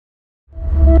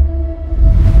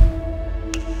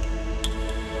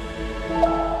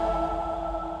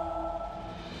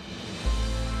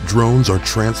Drones are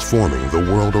transforming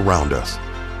the world around us.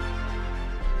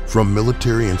 From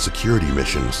military and security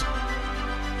missions,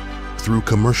 through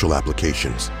commercial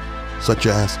applications, such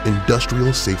as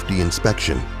industrial safety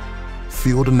inspection,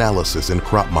 field analysis and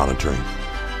crop monitoring,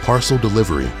 parcel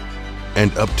delivery,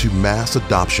 and up to mass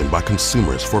adoption by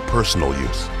consumers for personal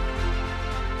use.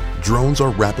 Drones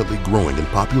are rapidly growing in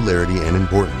popularity and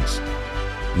importance.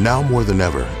 Now more than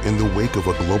ever, in the wake of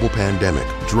a global pandemic,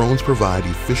 drones provide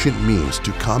efficient means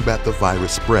to combat the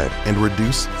virus spread and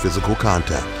reduce physical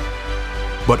contact.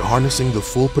 But harnessing the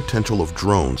full potential of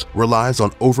drones relies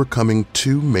on overcoming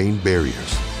two main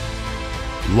barriers: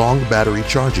 long battery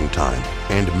charging time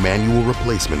and manual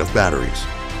replacement of batteries.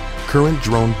 Current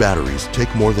drone batteries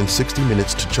take more than 60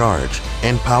 minutes to charge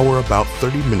and power about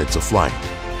 30 minutes of flight.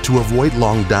 To avoid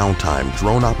long downtime,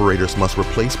 drone operators must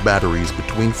replace batteries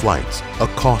between flights, a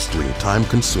costly,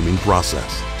 time-consuming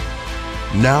process.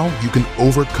 Now you can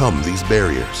overcome these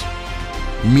barriers.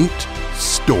 Meet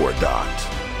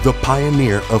StoreDot, the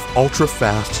pioneer of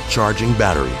ultra-fast charging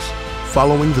batteries.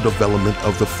 Following the development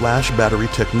of the flash battery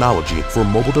technology for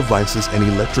mobile devices and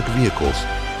electric vehicles,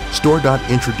 StoreDot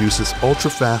introduces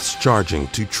ultra-fast charging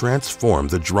to transform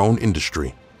the drone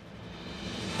industry.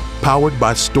 Powered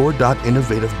by StoreDot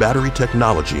innovative battery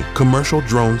technology, commercial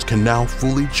drones can now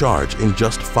fully charge in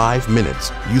just 5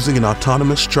 minutes using an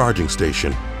autonomous charging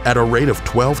station at a rate of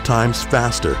 12 times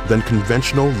faster than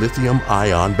conventional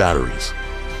lithium-ion batteries.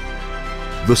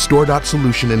 The StoreDot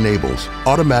solution enables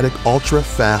automatic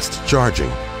ultra-fast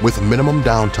charging with minimum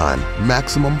downtime,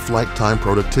 maximum flight time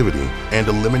productivity, and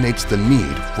eliminates the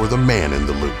need for the man in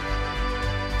the loop.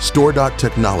 StoreDot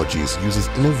Technologies uses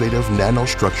innovative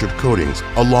nanostructured coatings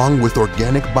along with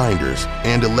organic binders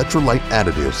and electrolyte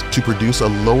additives to produce a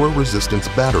lower resistance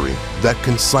battery that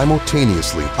can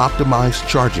simultaneously optimize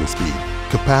charging speed,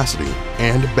 capacity,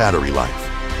 and battery life.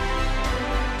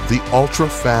 The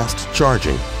ultra-fast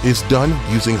charging is done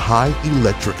using high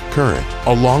electric current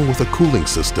along with a cooling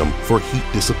system for heat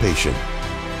dissipation.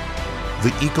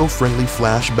 The eco-friendly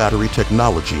flash battery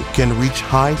technology can reach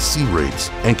high C rates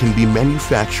and can be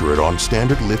manufactured on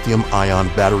standard lithium-ion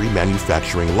battery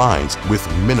manufacturing lines with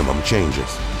minimum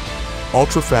changes.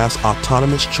 Ultra-fast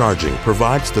autonomous charging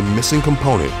provides the missing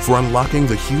component for unlocking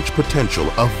the huge potential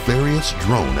of various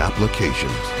drone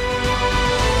applications.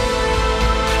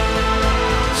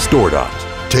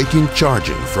 StoreDot, taking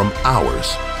charging from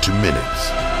hours to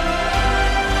minutes.